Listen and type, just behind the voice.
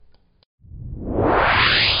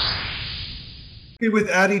With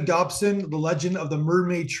Addie Dobson, The Legend of the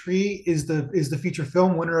Mermaid Tree is the feature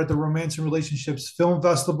film winner at the Romance and Relationships Film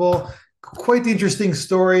Festival. Quite the interesting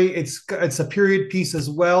story. It's a period piece as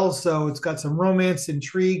well, so it's got some romance,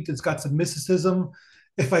 intrigue. It's got some mysticism.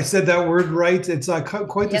 If I said that word right, it's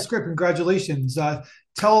quite the Yep. script. Congratulations.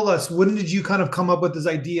 Tell us, when did you kind of come up with this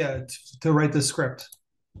idea to write this script?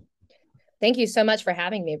 Thank you so much for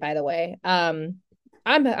having me, by the way.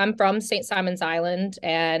 I'm from St. Simon's Island,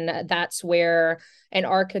 and that's where an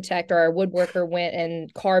architect or a woodworker went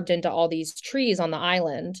and carved into all these trees on the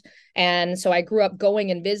island. And so I grew up going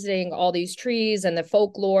and visiting all these trees and the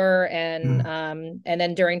folklore, and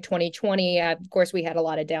then during 2020, of course, we had a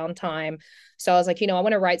lot of downtime. So I was like, I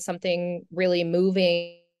want to write something really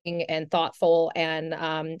moving and thoughtful, and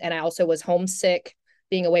I also was homesick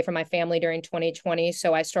being away from my family during 2020.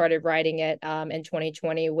 So I started writing it in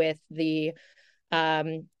 2020 with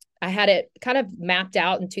um, I had it kind of mapped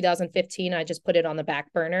out in 2015. I just put it on the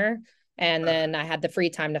back burner. And then I had the free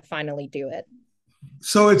time to finally do it.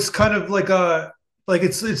 So it's kind of like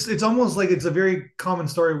it's almost like it's a very common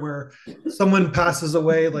story where someone passes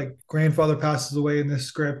away, like grandfather passes away in this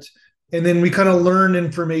script, and then we kind of learn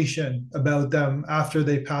information about them after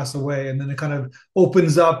they pass away, and then it kind of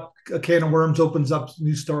opens up a can of worms, opens up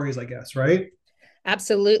new stories, I guess, right?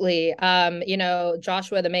 Absolutely.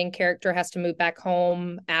 Joshua, the main character, has to move back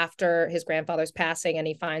home after his grandfather's passing, and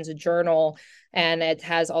he finds a journal, and it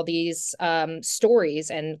has all these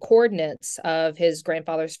stories and coordinates of his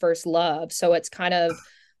grandfather's first love. So it's kind of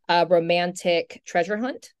a romantic treasure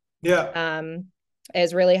hunt, Yeah. um,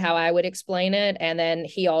 is really how I would explain it. And then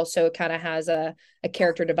he also kind of has a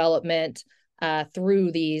character development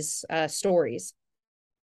through these stories.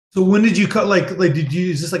 So when did you cut like did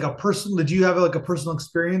you is this like a person did you have like a personal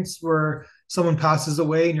experience where someone passes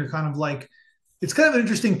away and you're kind of like it's kind of an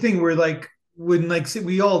interesting thing where like when like say,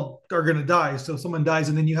 we all are going to die, so someone dies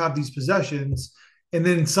and then you have these possessions, and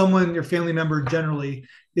then someone, your family member generally,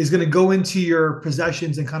 is going to go into your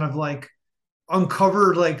possessions and kind of like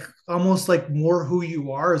uncover like almost like more who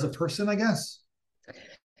you are as a person, I guess.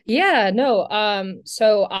 Yeah, no.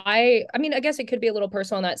 So I mean, I guess it could be a little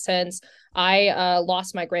personal in that sense. I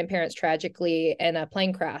lost my grandparents tragically in a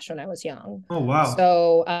plane crash when I was young. Oh wow.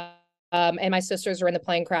 So and my sisters were in the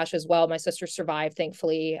plane crash as well. My sister survived,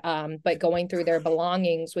 thankfully. But going through their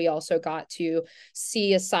belongings, we also got to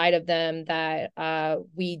see a side of them that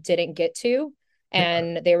we didn't get to. Yeah.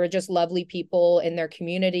 And they were just lovely people in their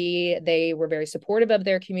community. They were very supportive of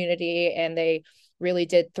their community, and they really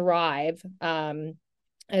did thrive.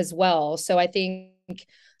 As well. So I think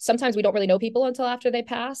sometimes we don't really know people until after they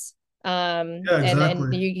pass. Yeah, And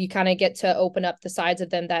exactly. you kind of get to open up the sides of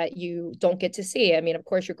them that you don't get to see. I mean, of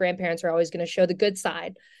course, your grandparents are always going to show the good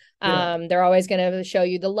side. Yeah. They're always going to show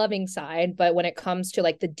you the loving side, but when it comes to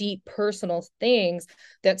like the deep personal things,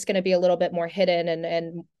 that's going to be a little bit more hidden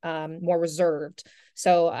and more reserved.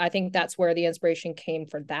 So I think that's where the inspiration came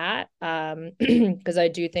for that. Because I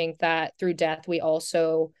do think that through death, we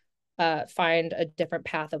also find a different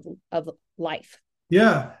path of life.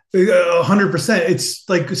 Yeah, 100%. It's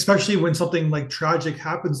like, especially when something like tragic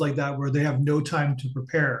happens like that, where they have no time to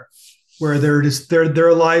prepare, where they're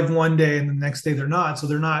alive one day and the next day they're not. So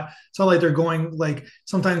they're not. It's not like they're going like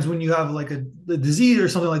sometimes when you have like a disease or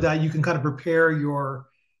something like that, you can kind of prepare your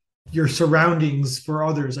surroundings for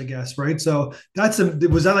others, I guess, right? So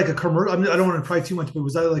was that like a commercial? I mean, I don't want to pry too much, but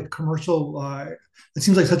was that like a commercial? It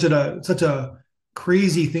seems like such a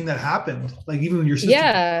crazy thing that happened. Like even when your sister.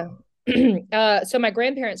 Yeah. So my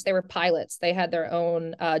grandparents, they were pilots. They had their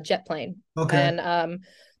own jet plane. Okay. And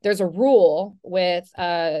there's a rule with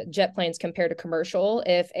jet planes compared to commercial.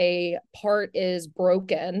 If a part is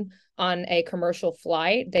broken on a commercial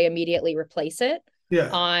flight, they immediately replace it. Yeah.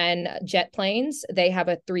 On jet planes, they have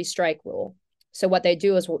a three strike rule. So what they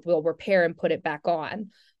do is we'll repair and put it back on.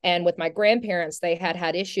 And with my grandparents, they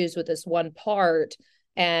had issues with this one part,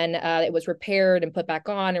 and it was repaired and put back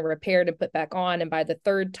on and repaired and put back on. And by the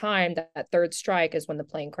third time, that third strike is when the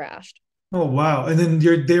plane crashed. Oh wow. And then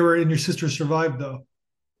they were and your sister survived though.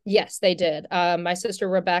 Yes, they did. My sister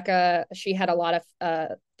Rebecca, she had a lot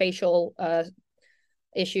of facial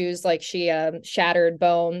issues, like she shattered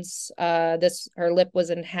bones. This her lip was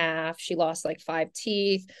in half. She lost like five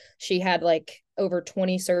teeth. She had like over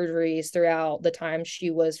 20 surgeries throughout the time she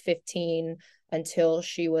was 15 until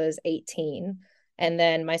she was 18. And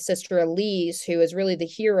then my sister Elise, who is really the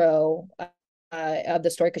hero of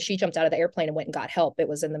the story, because she jumped out of the airplane and went and got help. It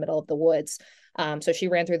was in the middle of the woods. So she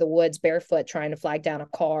ran through the woods barefoot trying to flag down a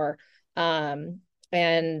car. And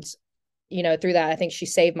through that, I think she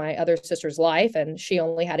saved my other sister's life, and she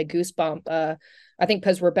only had a goosebump I think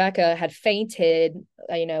because Rebecca had fainted,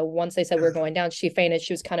 once they said we Yeah. were going down, she fainted.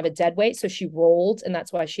 She was kind of a dead weight, so she rolled, and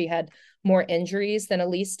that's why she had more injuries than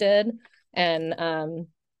Elise did. And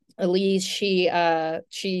Elise, she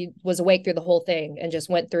was awake through the whole thing and just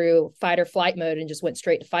went through fight or flight mode and just went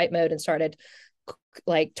straight to fight mode and started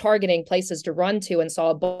like targeting places to run to, and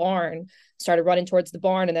saw a barn, started running towards the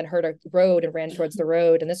barn, and then heard a road and ran towards the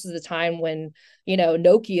road. And this is the time when,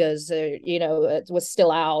 Nokia's, it was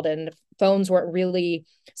still out, and phones weren't really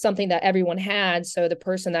something that everyone had. So the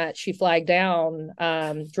person that she flagged down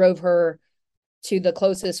drove her to the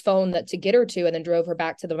closest phone that to get her to, and then drove her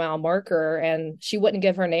back to the mile marker. And she wouldn't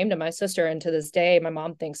give her name to my sister. And to this day, my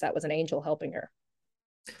mom thinks that was an angel helping her.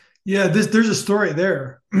 Yeah, there's a story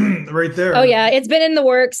there, right Oh there. yeah, it's been in the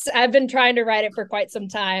works. I've been trying to write it for quite some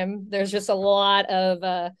time. There's just a lot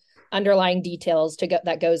of underlying details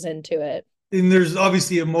that goes into it. And there's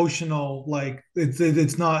obviously emotional, like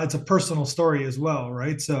it's not, it's a personal story as well,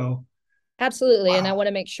 right? So Absolutely, and I wow. want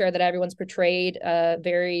to make sure that everyone's portrayed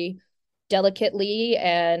very delicately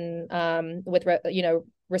and with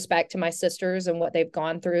respect to my sisters and what they've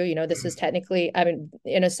gone through. This is technically, I mean,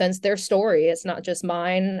 in a sense, their story. It's not just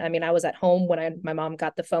mine. I mean, I was at home when my mom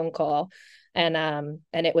got the phone call, and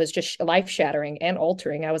it was just life shattering and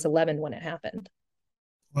altering. I was 11 when it happened.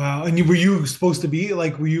 Wow. And were you supposed to be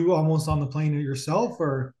like, were you almost on the plane yourself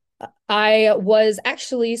or? I was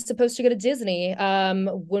actually supposed to go to Disney.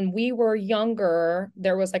 When we were younger,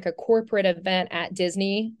 there was like a corporate event at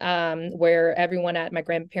Disney, where everyone at my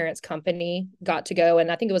grandparents' company got to go,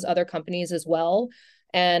 and I think it was other companies as well.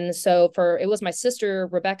 And so it was my sister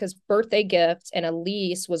Rebecca's birthday gift, and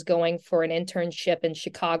Elise was going for an internship in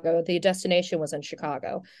Chicago. The destination was in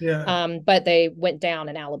Chicago, Yeah. but they went down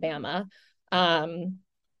in Alabama. Um,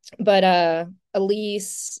 but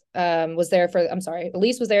Elise was there for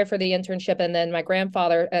the internship, and then my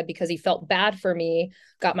grandfather, because he felt bad for me,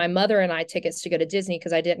 got my mother and I tickets to go to Disney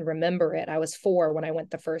because I didn't remember it. I was 4 when I went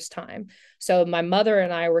the first time. So my mother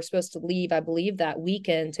and I were supposed to leave, I believe, that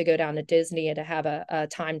weekend to go down to Disney and to have a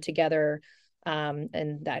time together.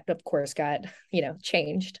 And that of course got,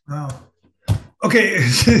 changed. Wow. Okay.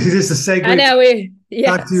 Just a I segue know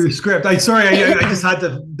back to yes. your script. I just had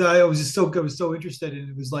to, I was so interested in it.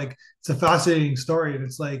 It was like, it's a fascinating story. And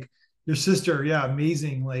it's like your sister, yeah,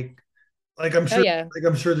 amazing. Like Oh yeah.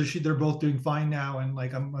 I'm sure they're both doing fine now. And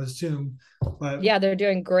like, I assume, but Yeah, they're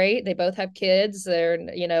doing great. They both have kids. They've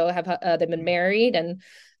been married, and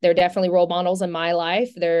they're definitely role models in my life.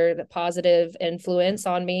 They're a positive influence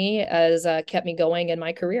on me, as kept me going in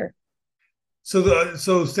my career. so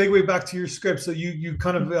segue back to your script. So you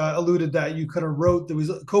kind of alluded that you kind of wrote, there was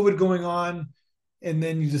COVID going on, and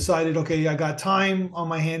then you decided, okay, I got time on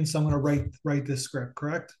my hands, so I'm going to write this script.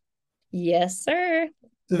 Correct? Yes, sir.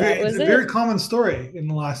 That It's was a very it. common story in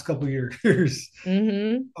the last couple of years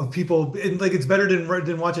Hmm. of people, and like it's better than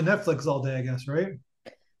watching Netflix all day, I guess, right?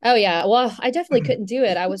 Oh yeah. Well, I definitely couldn't do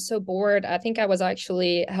it. I was so bored. I think I was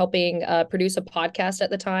actually helping produce a podcast at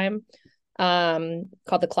the time,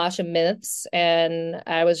 called The Clash of Myths, and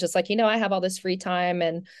I was just like, I have all this free time,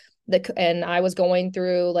 and I was going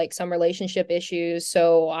through like some relationship issues,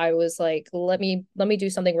 so I was like, let me do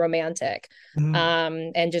something romantic,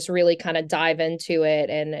 Mhm. and just really kind of dive into it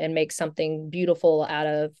and make something beautiful out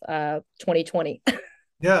of 2020.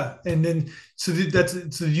 Yeah, and then so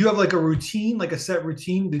do you have like a routine, like a set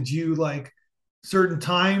routine? Did you like certain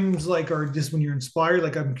times, like, or just when you're inspired?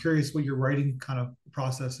 Like, I'm curious what your writing kind of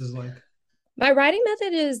process is like. My writing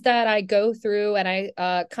method is that I go through and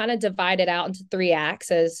I kind of divide it out into 3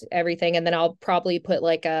 acts as everything, and then I'll probably put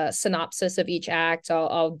like a synopsis of each act.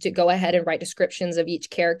 I'll go ahead and write descriptions of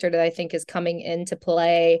each character that I think is coming into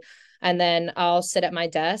play, and then I'll sit at my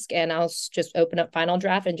desk and I'll just open up Final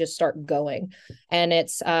Draft and just start going. And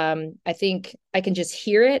it's I think I can just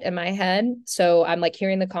hear it in my head, so I'm like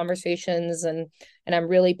hearing the conversations, and I'm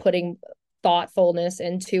really putting thoughtfulness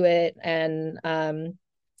into it,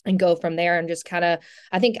 and go from there, and just kind of,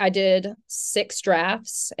 I think I did 6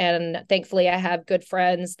 drafts, and thankfully I have good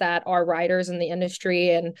friends that are writers in the industry,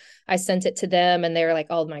 and I sent it to them and they're like,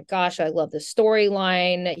 oh my gosh, I love the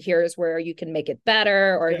storyline, here's where you can make it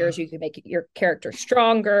better, or Yeah. here's you can make your character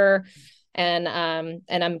stronger. And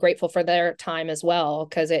I'm grateful for their time as well,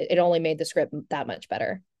 because it only made the script that much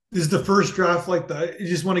better. Is the first draft like the you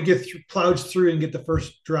just want to get plow through and get the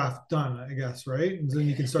first draft done, I guess, right? And then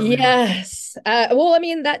you can start rewriting. Yes. Well, I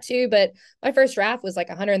mean that too, but my first draft was like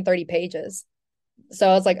 130 pages. So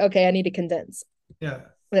I was like, okay, I need to condense. Yeah,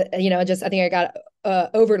 Just I think I got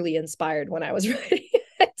overly inspired when I was writing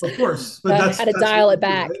it. of course, So but I had to that's what dial you it do,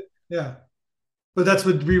 back. right? Yeah, but that's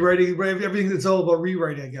what rewriting, right? Everything that's all about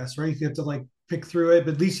rewriting, I guess, right? You have to like pick through it,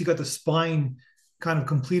 but at least you got the spine kind of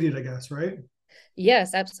completed, I guess, right?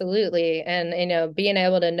 Yes, absolutely. And being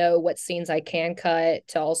able to know what scenes I can cut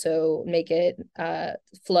to also make it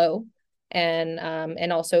flow,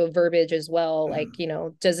 and also verbiage as well. Like,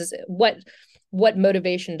 does this what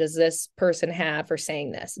motivation does this person have for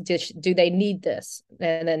saying this? Do they need this?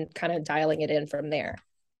 And then kind of dialing it in from there.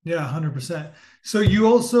 Yeah, 100%. So you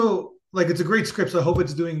also like it's a great script. So I hope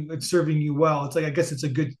it's serving you well. It's like I guess it's a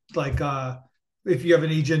good like if you have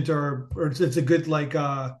an agent or it's a good like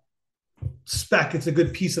spec, it's a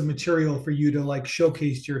good piece of material for you to like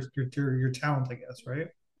showcase your talent, I guess, right?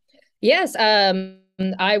 Yes,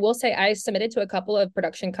 I will say I submitted to a couple of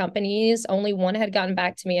production companies. Only one had gotten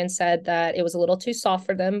back to me and said that it was a little too soft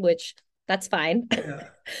for them, which that's fine. Yeah.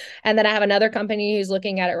 And then I have another company who's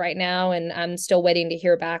looking at it right now, and I'm still waiting to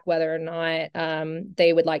hear back whether or not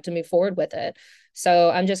they would like to move forward with it. So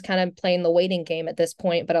I'm just kind of playing the waiting game at this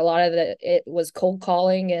point. But a lot of it was cold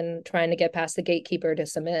calling and trying to get past the gatekeeper to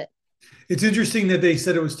submit. It's interesting that they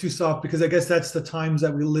said it was too soft because I guess that's the times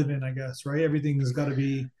that we live in, I guess, right? Everything's got to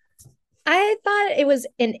be, I thought it was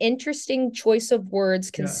an interesting choice of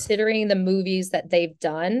words yeah. considering the movies that they've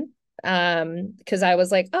done. Because I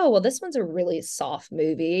was like, oh, well, this one's a really soft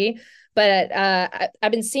movie. But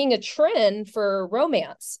I've been seeing a trend for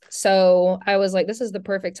romance. So I was like, this is the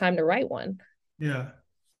perfect time to write one. Yeah.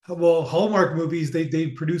 Well, Hallmark movies, they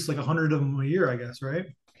produce like 100 of them a year, I guess, right?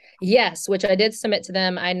 Yes, which I did submit to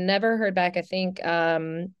them. I never heard back. I think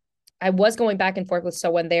I was going back and forth with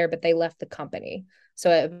someone there, but they left the company. So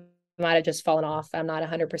it might have just fallen off. I'm not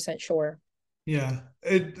 100% sure. Yeah.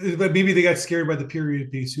 But maybe they got scared by the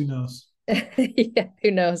period piece. Who knows? Yeah,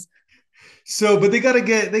 who knows? So, but they gotta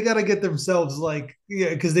get themselves like yeah,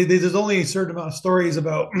 because there's only a certain amount of stories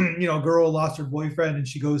about a girl lost her boyfriend and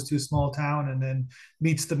she goes to a small town and then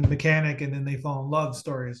meets the mechanic and then they fall in love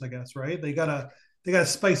stories, I guess, right? They gotta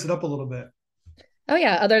spice it up a little bit. Oh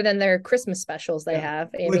yeah, other than their Christmas specials they Yeah. have.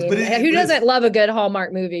 I But it's but mean, it who but it's doesn't love a good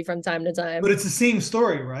Hallmark movie from time to but time? it's the same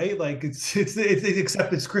story, right? Like it's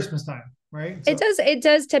except it's Christmas time, right? It So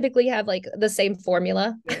does typically have like the same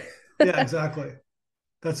formula. yeah, yeah, exactly.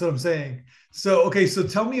 That's what I'm saying. So, okay, so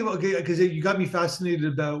tell me about, okay, because you got me fascinated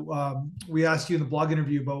about, we asked you in the blog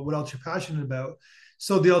interview about what else you're passionate about.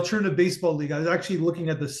 So, the Alternative Baseball League, I was actually looking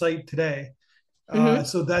at the site today. Mm-hmm.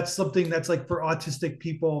 So, that's something that's like for autistic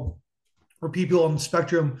people or people on the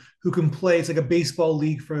spectrum who can play. It's like a baseball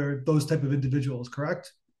league for those type of individuals,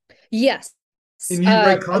 correct? Yes. And you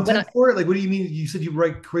write When content for it? Like, what do you mean? You said you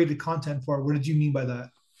write created content for it. What did you mean by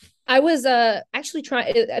that? I was actually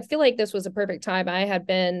trying, I feel like this was a perfect time. I had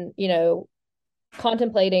been,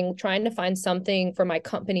 contemplating trying to find something for my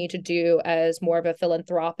company to do as more of a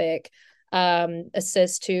philanthropic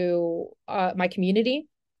assist to my community.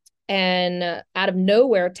 And out of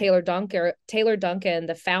nowhere, Taylor Duncan,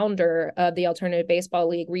 the founder of the Alternative Baseball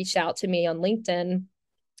League, reached out to me on LinkedIn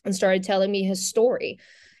and started telling me his story.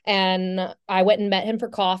 And I went and met him for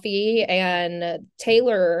coffee. And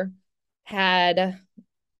Taylor had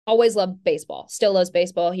always loved baseball, still loves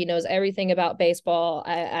baseball. He knows everything about baseball.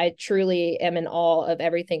 I truly am in awe of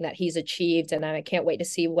everything that he's achieved, and I can't wait to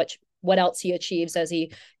see what else he achieves as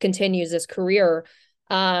he continues his career.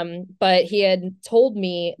 But he had told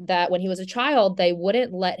me that when he was a child, they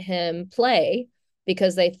wouldn't let him play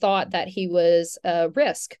because they thought that he was a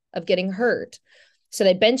risk of getting hurt. So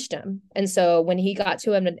they benched him. And so when he got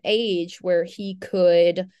to an age where he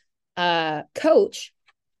could coach,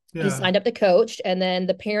 he Yeah. signed up to coach, and then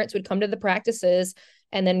the parents would come to the practices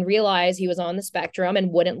and then realize he was on the spectrum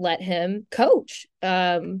and wouldn't let him coach.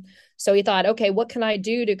 So he thought, okay, what can I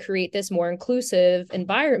do to create this more inclusive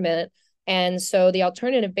environment? And so the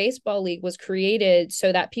Alternative Baseball League was created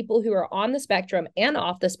so that people who are on the spectrum and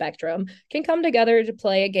off the spectrum can come together to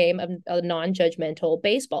play a game of a non-judgmental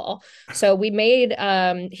baseball. So we made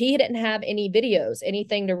he didn't have any videos,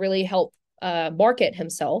 anything to really help market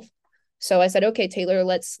himself. So I said, okay, Taylor,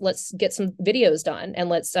 let's get some videos done and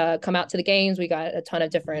let's come out to the games. We got a ton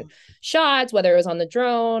of different shots, whether it was on the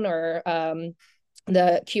drone or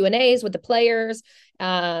the Q&As with the players.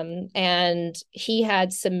 And he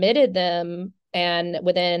had submitted them. And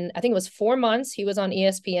within, I think it was 4 months, he was on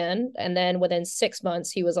ESPN. And then within 6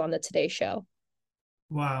 months, he was on the Today Show.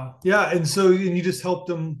 Wow. Yeah. And you just helped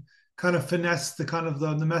them kind of finesse the kind of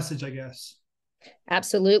the message, I guess.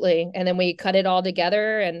 Absolutely. And then we cut it all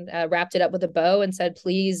together and wrapped it up with a bow and said,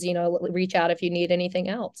 please, reach out if you need anything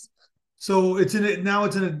else. So it's in it now.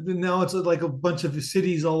 Now it's like a bunch of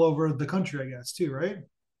cities all over the country, I guess, too, right?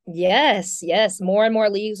 Yes, yes. More and more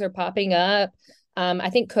leagues are popping up. I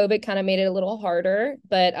think COVID kind of made it a little harder,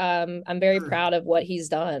 but I'm very Sure. proud of what he's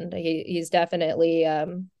done. He's definitely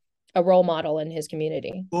a role model in his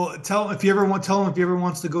community. Well, tell him if he ever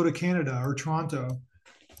wants to go to Canada or Toronto.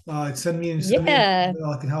 Send me an Yeah. email.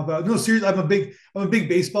 I can help out. No, seriously, I'm a big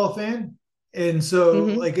baseball fan, and so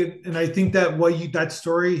Hmm. and I think that that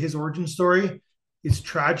story, his origin story, is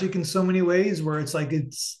tragic in so many ways. Where it's like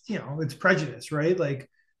it's prejudice, right? Like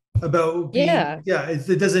about being Yeah.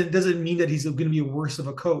 it doesn't mean that he's going to be worse of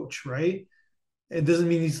a coach, right? It doesn't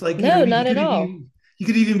mean he's like No, not at all. he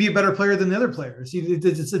could even be a better player than the other players.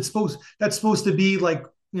 It's supposed that's supposed to be like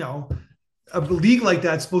a league like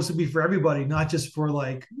that's supposed to be for everybody, not just for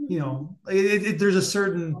like there's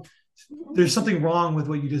there's something wrong with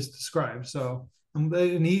what you just described. So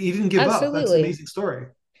and he didn't give up. That's an Absolutely. amazing story.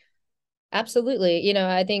 Absolutely.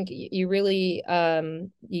 I think you really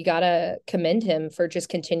you gotta commend him for just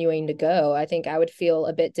continuing to go. I think I would feel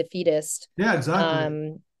a bit defeatist, Yeah,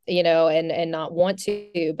 exactly. and not want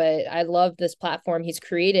to, but I love this platform he's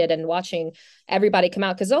created and watching everybody come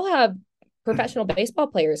out because they'll have professional baseball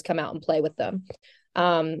players come out and play with them.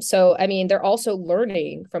 So I mean, they're also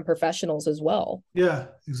learning from professionals as well. Yeah,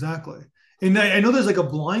 exactly. And I know there's like a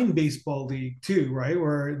blind baseball league too, right?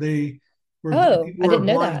 Where Oh, people I are didn't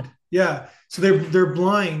know that. blind. Yeah. So they're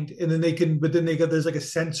blind and then but then they got there's like a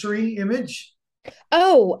sensory image.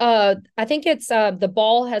 Oh, I think it's the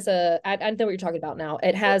ball has I know what you're talking about now.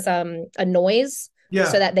 It has a noise so Yeah.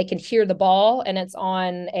 that they can hear the ball, and it's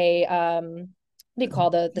on a what do you call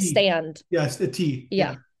the T. stand? Yes, a T.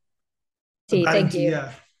 Yeah. Yeah. A T, batting thank T, you.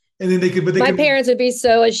 yeah. And then they could but they My could parents would be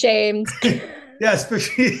so ashamed. yeah,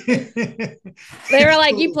 especially They were it's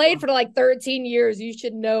like, "You so played fun. for like 13 years. You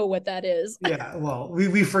should know what that is." Yeah, well,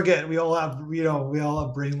 we forget. We all have, we all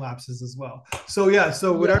have brain lapses as well. So yeah,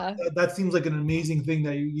 so whatever Yeah. that seems like an amazing thing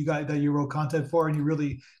that you got that you wrote content for and you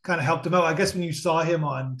really kind of helped him out. I guess when you saw him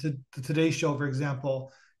on the Today Show, for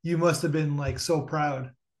example, you must have been like so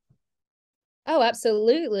proud. Oh,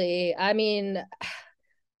 absolutely. I mean,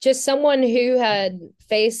 just someone who had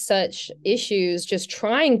faced such issues just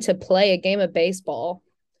trying to play a game of baseball,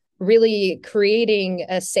 really creating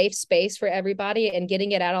a safe space for everybody and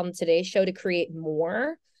getting it out on today's show to create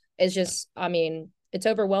more is just, I mean, it's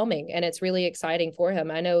overwhelming and it's really exciting for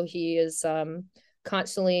him. I know he is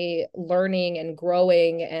constantly learning and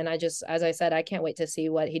growing. And as I said, I can't wait to see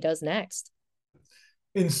what he does next.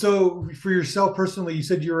 And so for yourself personally, you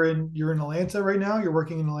said you're in Atlanta right now. You're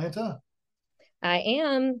working in Atlanta. I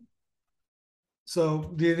am.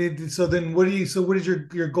 So so then what is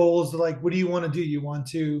your goals like? What do you want to do? You want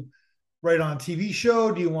to write on a TV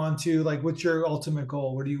show? Do you want to like what's your ultimate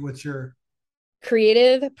goal? What's your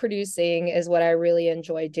Creative producing is what I really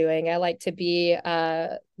enjoy doing. I like to be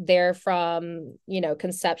there from,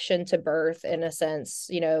 conception to birth in a sense,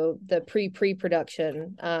 the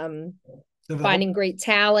pre-production, finding development? great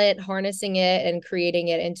talent, harnessing it and creating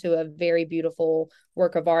it into a very beautiful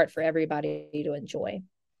work of art for everybody to enjoy.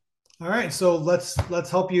 All right, so let's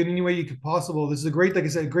help you in any way you could possible. This is a great, like I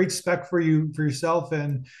said, great spec for for yourself.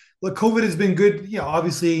 And look, COVID has been good.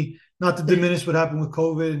 Obviously not to diminish what happened with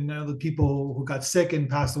COVID and the people who got sick and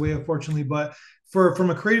passed away, unfortunately. But from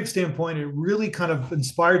a creative standpoint, it really kind of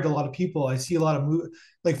inspired a lot of people. I see a lot of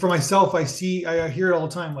like for myself, I hear it all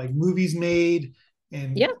the time, like movies made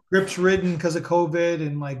and Yeah. scripts written because of COVID,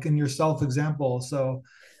 and like in yourself example. So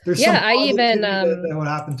there's some Yeah, I even positivity that would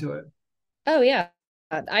happen to it. oh yeah.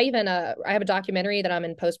 I have a documentary that I'm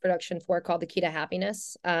in post production for called The Key to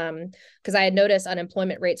Happiness. Because I had noticed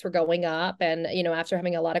unemployment rates were going up, and after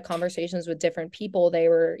having a lot of conversations with different people, they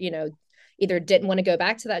were either didn't want to go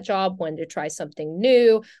back to that job, wanted to try something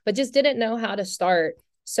new, but just didn't know how to start.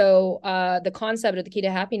 So the concept of The Key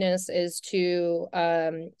to Happiness is to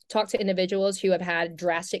talk to individuals who have had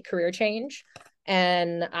drastic career change,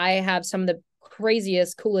 and I have some of the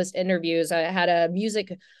craziest, coolest interviews. I had a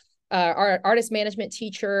music artist management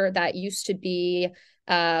teacher that used to be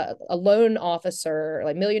a loan officer,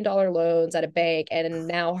 like $1 million loans at a bank, and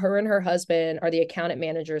now her and her husband are the accountant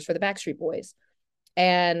managers for the Backstreet Boys.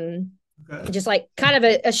 And Okay. just like kind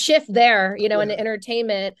of a shift there, in the Yeah.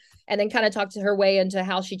 entertainment, and then kind of talked to her way into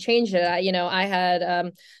how she changed it. I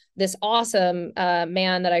had this awesome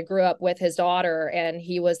man that I grew up with, his daughter, and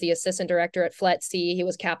he was the assistant director at FLETC. He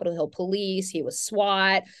was Capitol Hill Police. He was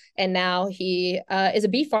SWAT, and now he is a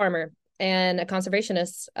bee farmer and a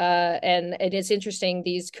conservationist. And it is interesting,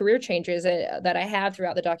 these career changes that I have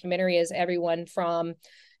throughout the documentary is everyone from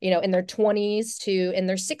in their 20s to in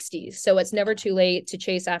their 60s. So it's never too late to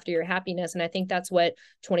chase after your happiness. And I think that's what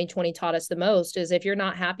 2020 taught us the most is if you're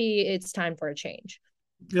not happy, it's time for a change.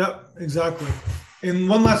 Yep, exactly. And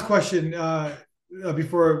one last question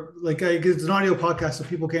before, like, I guess it's an audio podcast, so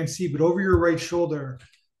people can't see, but over your right shoulder,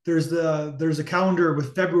 there's a calendar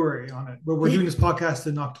with February on it, but we're doing this podcast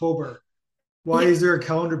in October. Why is there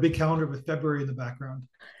a big calendar with February in the background?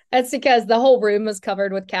 That's because the whole room was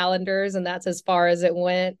covered with calendars, and that's as far as it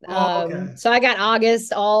went. Oh, okay. So I got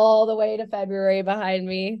August all the way to February behind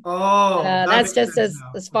me. Oh, that That's makes just sense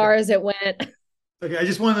as now. far as it went. Okay. I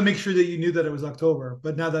just wanted to make sure that you knew that it was October,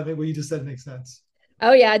 but now that what you just said makes sense.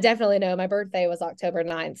 Oh yeah, I definitely know. My birthday was October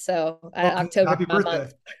 9th, so Well, October happy my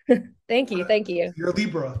birthday. month. Thank you, thank you. You're a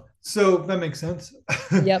Libra, so that makes sense.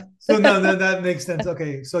 Yep. So no, that makes sense.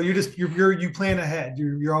 Okay, so you plan ahead.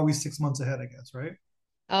 You're always 6 months ahead, I guess, right?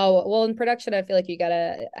 Oh, well, in production, I feel like you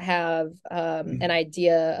gotta have an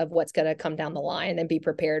idea of what's gonna come down the line and be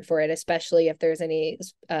prepared for it, especially if there's any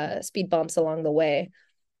speed bumps along the way.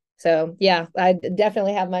 So yeah, I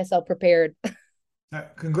definitely have myself prepared.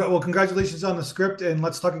 Well, congratulations on the script, and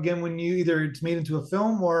let's talk again when you either it's made into a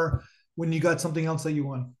film or when you got something else that you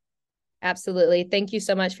won. Absolutely. Thank you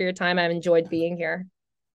so much for your time. I've enjoyed being here.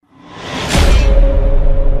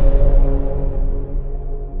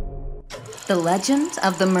 The Legend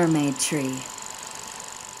of the Mermaid Tree.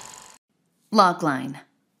 Logline.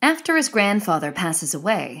 After his grandfather passes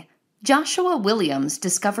away, Joshua Williams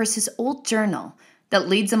discovers his old journal that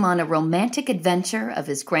leads him on a romantic adventure of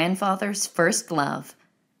his grandfather's first love.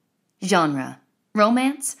 Genre: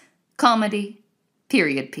 romance, comedy,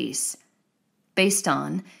 period piece. Based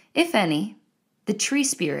on, if any, the tree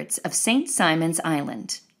spirits of St. Simon's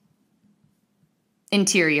Island.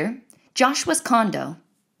 Interior: Joshua's condo,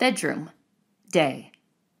 bedroom, day.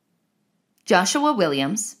 Joshua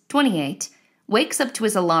Williams, 28, wakes up to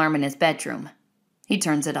his alarm in his bedroom. He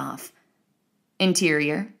turns it off.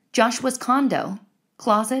 Interior: Joshua's condo,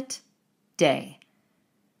 closet, day.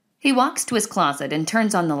 He walks to his closet and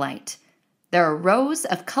turns on the light. There are rows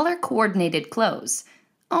of color-coordinated clothes,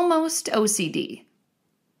 almost OCD.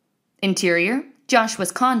 Interior: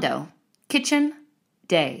 Joshua's condo, kitchen,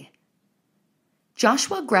 day.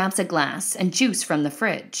 Joshua grabs a glass and juice from the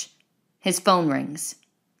fridge. His phone rings.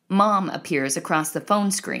 Mom appears across the phone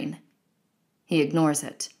screen. He ignores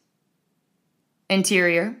it.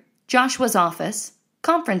 Interior: Joshua's office,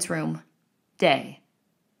 conference room, day.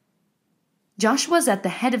 Joshua's at the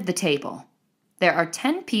head of the table. There are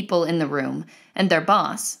 10 people in the room, and their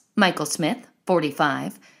boss, Michael Smith,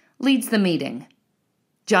 45, leads the meeting.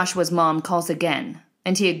 Joshua's mom calls again,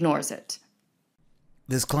 and he ignores it.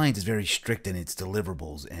 This client is very strict in its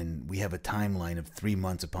deliverables, and we have a timeline of 3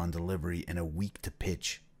 months upon delivery and a week to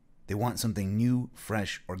pitch. They want something new,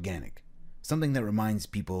 fresh, organic. Something that reminds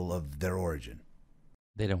people of their origin.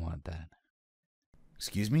 They don't want that.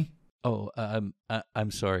 Excuse me? Oh,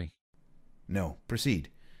 I'm sorry. No, proceed.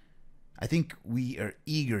 I think we are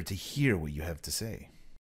eager to hear what you have to say.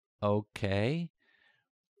 Okay.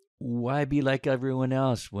 Why be like everyone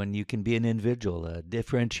else when you can be an individual, a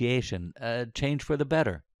differentiation, a change for the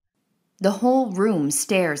better? The whole room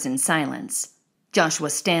stares in silence. Joshua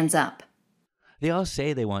stands up. They all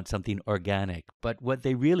say they want something organic, but what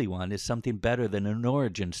they really want is something better than an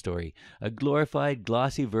origin story, a glorified,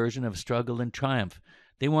 glossy version of struggle and triumph.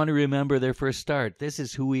 They want to remember their first start. This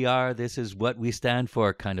is who we are, this is what we stand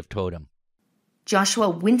for kind of totem. Joshua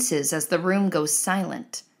winces as the room goes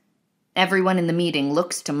silent. Everyone in the meeting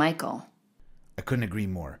looks to Michael. I couldn't agree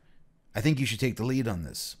more. I think you should take the lead on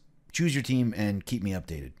this. Choose your team and keep me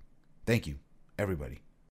updated. Thank you, everybody.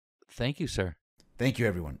 Thank you, sir. Thank you,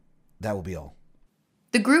 everyone. That will be all.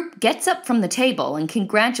 The group gets up from the table and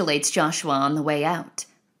congratulates Joshua on the way out.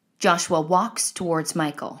 Joshua walks towards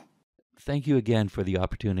Michael. Thank you again for the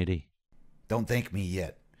opportunity. Don't thank me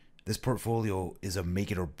yet. This portfolio is a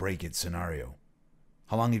make it or break it scenario.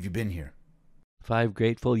 How long have you been here? 5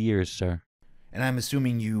 grateful years, sir. And I'm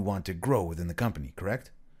assuming you want to grow within the company,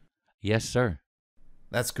 correct? Yes, sir.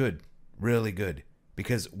 That's good. Really good.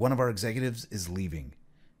 Because one of our executives is leaving.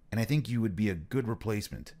 And I think you would be a good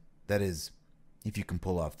replacement. That is, if you can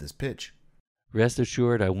pull off this pitch. Rest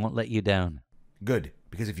assured, I won't let you down. Good.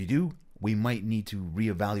 Because if you do, we might need to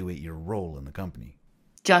reevaluate your role in the company.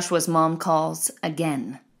 Joshua's mom calls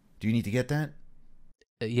again. Do you need to get that?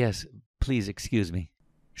 Yes, please excuse me.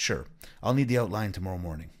 Sure. I'll need the outline tomorrow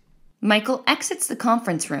morning. Michael exits the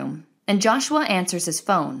conference room, and Joshua answers his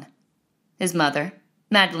phone. His mother,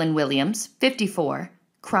 Madeline Williams, 54,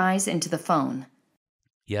 cries into the phone.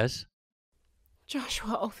 Yes?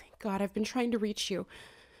 Joshua, oh thank God, I've been trying to reach you.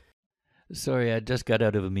 Sorry, I just got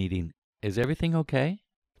out of a meeting. Is everything okay?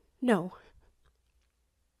 No.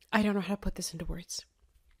 I don't know how to put this into words.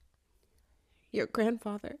 Your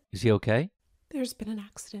grandfather. Is he okay? There's been an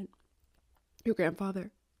accident. Your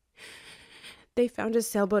grandfather. They found his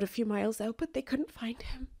sailboat a few miles out, but they couldn't find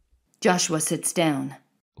him. Joshua sits down.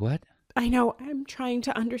 What? I know. I'm trying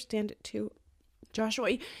to understand it too.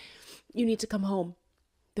 Joshua, you need to come home.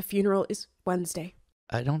 The funeral is Wednesday.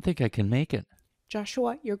 I don't think I can make it.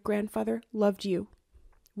 Joshua, your grandfather loved you.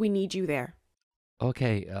 We need you there.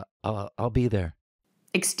 Okay, I'll be there.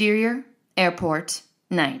 Exterior, airport,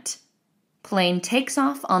 night. Plane takes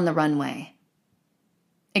off on the runway.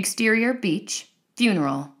 Exterior, beach,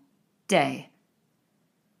 funeral, day.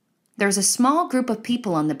 There's a small group of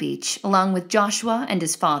people on the beach, along with Joshua and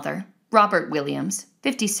his father, Robert Williams,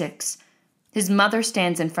 56. His mother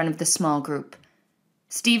stands in front of the small group.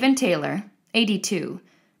 Stephen Taylor, 82,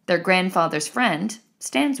 their grandfather's friend,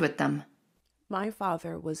 stands with them. My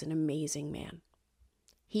father was an amazing man.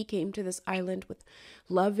 He came to this island with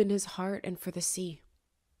love in his heart and for the sea.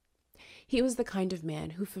 He was the kind of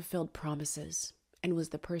man who fulfilled promises and was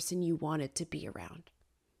the person you wanted to be around.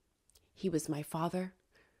 He was my father,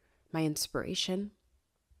 my inspiration,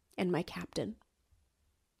 and my captain.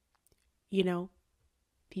 You know,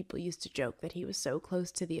 people used to joke that he was so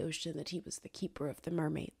close to the ocean that he was the keeper of the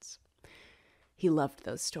mermaids. He loved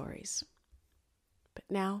those stories. But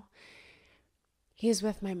now, he is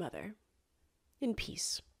with my mother, in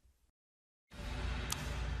peace.